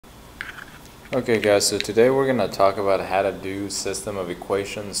Okay guys, so today we're going to talk about how to do system of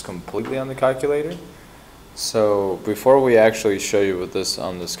equations completely on the calculator. So before we actually show you with this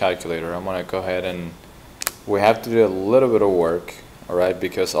on this calculator, I'm going to go ahead and we have to do a little bit of work, alright,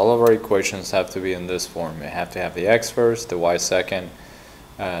 because all of our equations have to be in this form. We have to have the x first, the y second,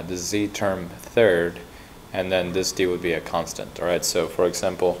 the z term third, and then this d would be a constant, alright. So for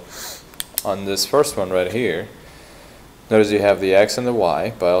example, on this first one right here, notice you have the x and the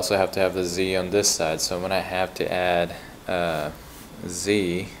y, but I also have to have the z on this side. So I'm going to have to add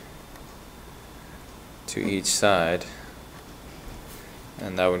z to each side,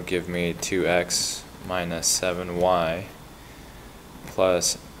 and that would give me 2x minus 7y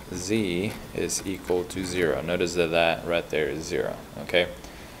plus z is equal to 0. Notice that that right there is 0. Okay.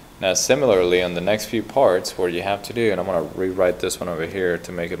 Now similarly on the next few parts, what you have to do, and I'm going to rewrite this one over here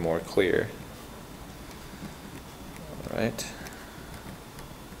to make it more clear. Right.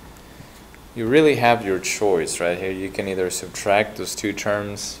 You really have your choice right here. You can either subtract those two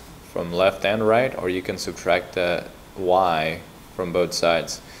terms from left and right, or you can subtract the y from both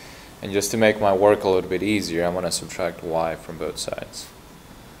sides. And just to make my work a little bit easier, I'm going to subtract y from both sides.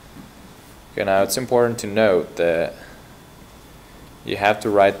 Okay, now it's important to note that you have to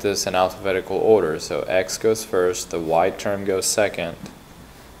write this in alphabetical order. So x goes first, the y term goes second,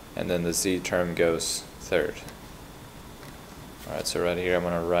 and then the z term goes third. Alright, so right here I'm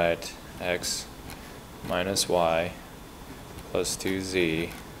going to write x minus y plus 2z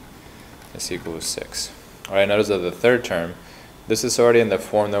is equal to 6. Alright, notice that the third term, this is already in the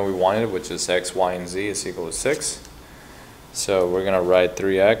form that we wanted, which is x, y, and z is equal to 6. So we're going to write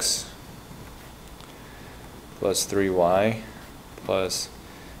 3x plus 3y plus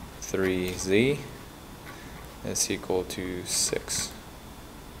 3z is equal to 6.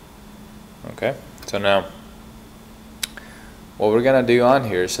 Okay, so now what we're going to do on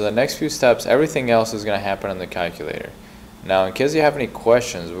here, so the next few steps, everything else is going to happen on the calculator. Now in case you have any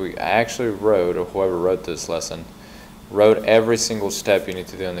questions, I actually wrote, or whoever wrote this lesson, wrote every single step you need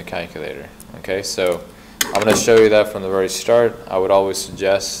to do in the calculator. Okay, so I'm going to show you that from the very start. I would always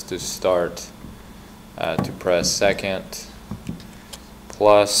suggest to start to press second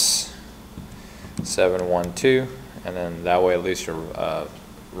plus 712, and then that way at least your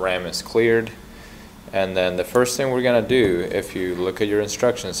RAM is cleared. And then the first thing we're going to do, if you look at your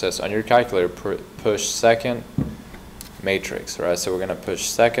instructions, it says on your calculator push second matrix, right? So we're going to push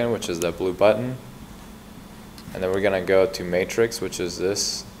second, which is the blue button, and then we're going to go to matrix, which is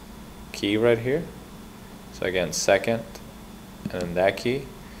this key right here. So again, second, and then that key,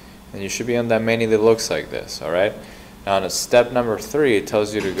 and you should be on that menu that looks like this, alright? Now on step number 3, it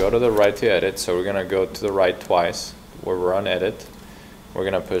tells you to go to the right to edit, so we're going to go to the right twice, where we're on edit. We're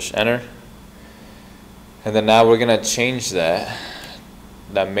going to push enter. And then now we're going to change that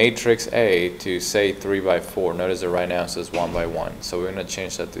matrix A to say 3 by 4. Notice that right now it says 1 by 1. So we're going to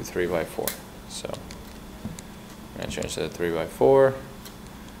change that to 3 by 4. So I'm going to change that to 3 by 4.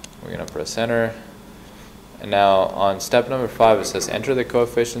 We're going to press enter. And now on step number 5 it says enter the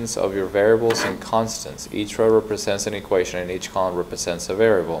coefficients of your variables and constants. Each row represents an equation and each column represents a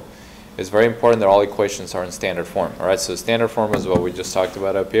variable. It's very important that all equations are in standard form. Alright, so standard form is what we just talked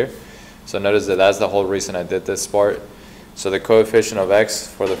about up here. So notice that that's the whole reason I did this part. So the coefficient of x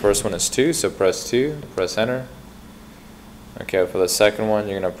for the first one is 2, so press 2, press enter. Okay, for the second one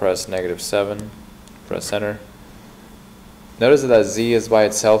you're going to press -7, press enter. Notice that z is by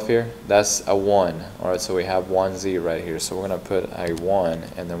itself here, that's a 1. Alright, so we have 1z right here, so we're going to put a 1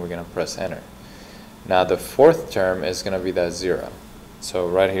 and then we're going to press enter. Now the fourth term is going to be that 0. So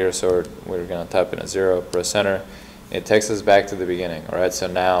right here, so we're going to type in a 0, press enter. It takes us back to the beginning. Alright, so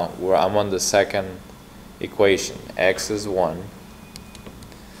now I'm on the second equation. X is 1,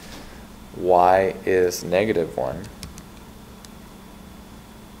 y is -1,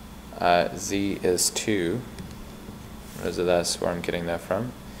 z is 2. So that's where I'm getting that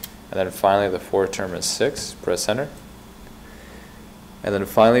from. And then finally the fourth term is 6. Press enter. And then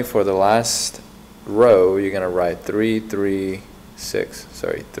finally for the last row you're going to write 3, 3, 6.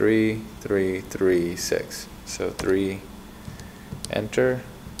 Sorry, 3, 3, 3, 6. So 3, enter,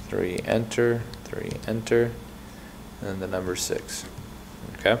 3, enter, 3, enter, and then the number 6.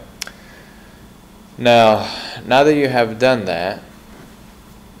 Okay. Now that you have done that,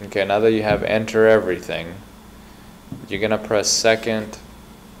 okay, now that you have enter everything, you're gonna press second,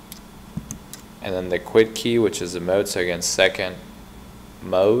 and then the quit key, which is the mode. So again, second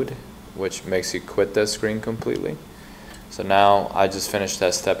mode, which makes you quit the screen completely. So now I just finished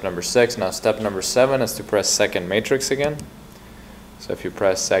that step number 6. Now step number 7 is to press second matrix again. So if you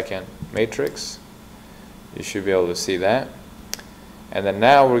press second matrix, you should be able to see that. And then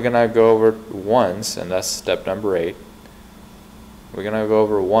now we're going to go over once, and that's step number 8. We're going to go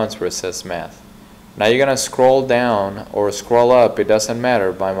over once where it says math. Now you're going to scroll down or scroll up, it doesn't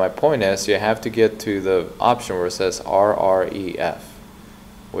matter, but my point is you have to get to the option where it says RREF,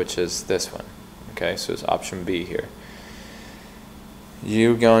 which is this one. Okay, so it's option B here.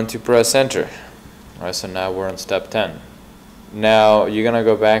 You're going to press enter. Alright, so now we're on step 10. Now you're going to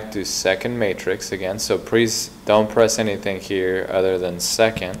go back to second matrix again, so please don't press anything here other than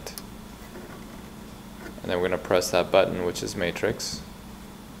second. And then we're going to press that button, which is matrix.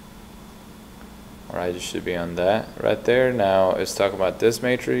 Alright, you should be on that right there. Now it's talking about this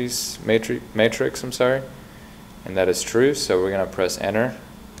matrix, I'm sorry. And that is true, so we're going to press enter.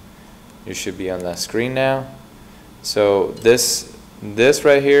 You should be on that screen now. So this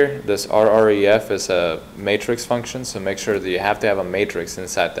right here, this RREF is a matrix function, so make sure that you have to have a matrix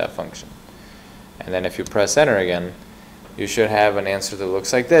inside that function. And then if you press enter again, you should have an answer that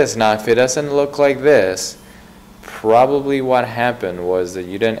looks like this. Now if it doesn't look like this, probably what happened was that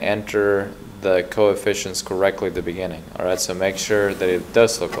you didn't enter the coefficients correctly at the beginning. Alright, so make sure that it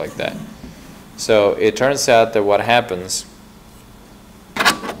does look like that. So it turns out that what happens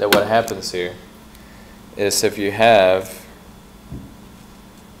here is if you have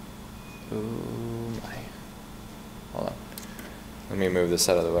hold on. Let me move this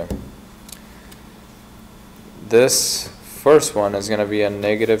out of the way. This first one is going to be a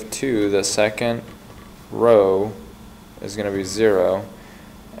 -2. The second row is going to be 0.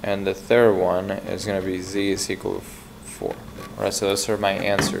 And the third one is going to be z is equal to 4. Alright, so those are my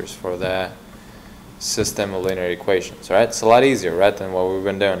answers for that system of linear equations. Alright, it's a lot easier, right, than what we've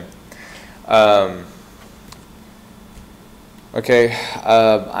been doing. Okay,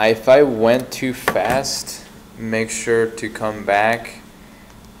 if I went too fast, make sure to come back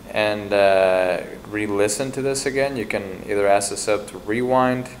and re-listen to this again. You can either ask this up to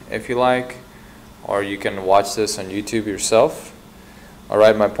rewind if you like, or you can watch this on YouTube yourself.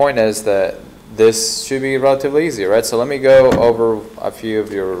 Alright, my point is that this should be relatively easy, right? So let me go over a few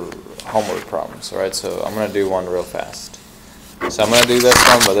of your homework problems. Alright, so I'm going to do one real fast. So I'm going to do this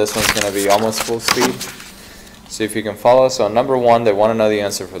one, but this one's going to be almost full speed. See if you can follow. So number 1, they want to know the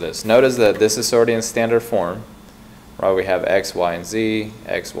answer for this. Notice that this is already in standard form. Right, we have x, y, and z,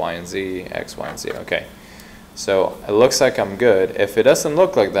 x, y, and z, x, y, and z. Okay. So it looks like I'm good. If it doesn't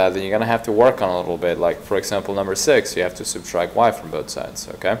look like that, then you're going to have to work on it a little bit. Like, for example, number 6, you have to subtract y from both sides.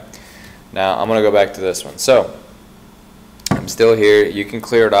 Okay. Now I'm going to go back to this one. So I'm still here. You can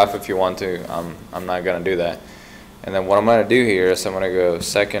clear it off if you want to. I'm not going to do that. And then what I'm going to do here is I'm going to go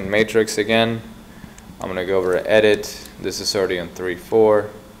second matrix again. I'm going to go over to edit. This is already on 3, 4.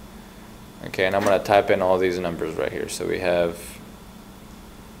 Okay, and I'm going to type in all these numbers right here. So we have,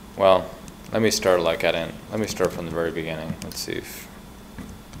 well, let me start like I didn't. Let me start from the very beginning. Let's see if,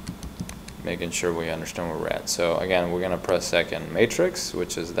 making sure we understand where we're at. So again, we're going to press second matrix,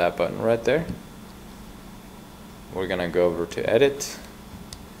 which is that button right there. We're going to go over to edit.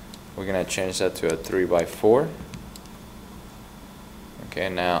 We're going to change that to a 3 by 4. Okay,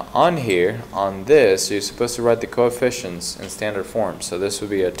 now on here, on this, you're supposed to write the coefficients in standard form. So this would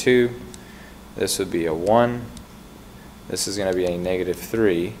be a 2, this would be a 1, this is going to be a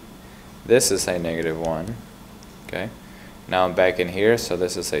 -3, this is a -1. Okay, now I'm back in here, so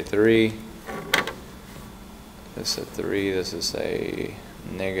this is a 3, this is a 3, this is a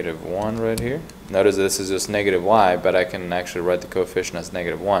 -1 right here. Notice this is just -y, but I can actually write the coefficient as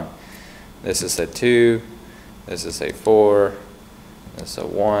 -1. This is a 2, this is a 4, this is a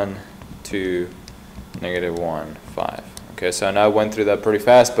 1, 2, -1, 5. Okay, so I know I went through that pretty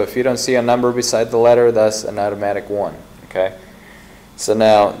fast, but if you don't see a number beside the letter, that's an automatic 1. Okay, so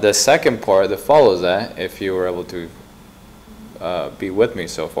now the second part that follows that, if you were able to be with me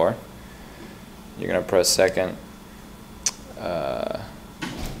so far, you're going to press second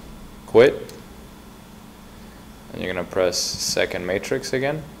quit, and you're going to press second matrix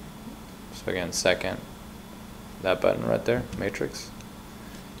again. So again, second, that button right there, matrix.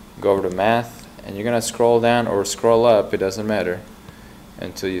 Go over to math, and you're going to scroll down or scroll up, it doesn't matter,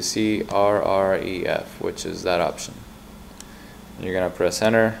 until you see RREF, which is that option. And you're going to press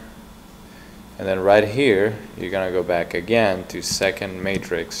enter, and then right here, you're going to go back again to second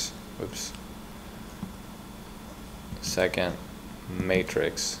matrix. Oops. Second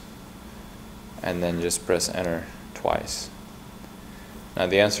matrix, and then just press enter twice. Now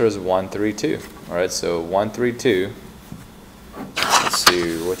the answer is 1, 3, 2. Alright, so 1, 3, 2. Let's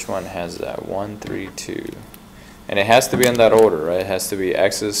see which one has that. 1, 3, 2. And it has to be in that order, right? It has to be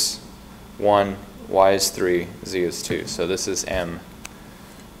x is 1, y is 3, z is 2. So this is M.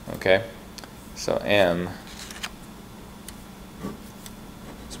 Okay? So M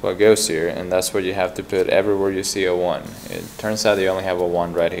what goes here, and that's what you have to put everywhere you see a 1. It turns out you only have a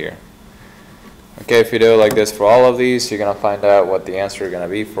 1 right here. Okay, if you do it like this for all of these, you're going to find out what the answer is going to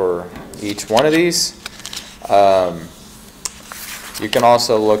be for each one of these. You can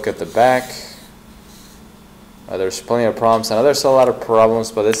also look at the back. There's plenty of problems. I know there's a lot of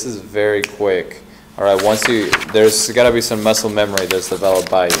problems, but this is very quick. Alright, there's got to be some muscle memory that's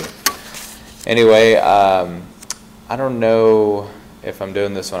developed by you. Anyway, I don't know if I'm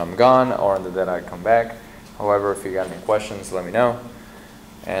doing this when I'm gone or that I come back. However, if you got any questions, let me know.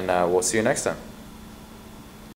 And we'll see you next time.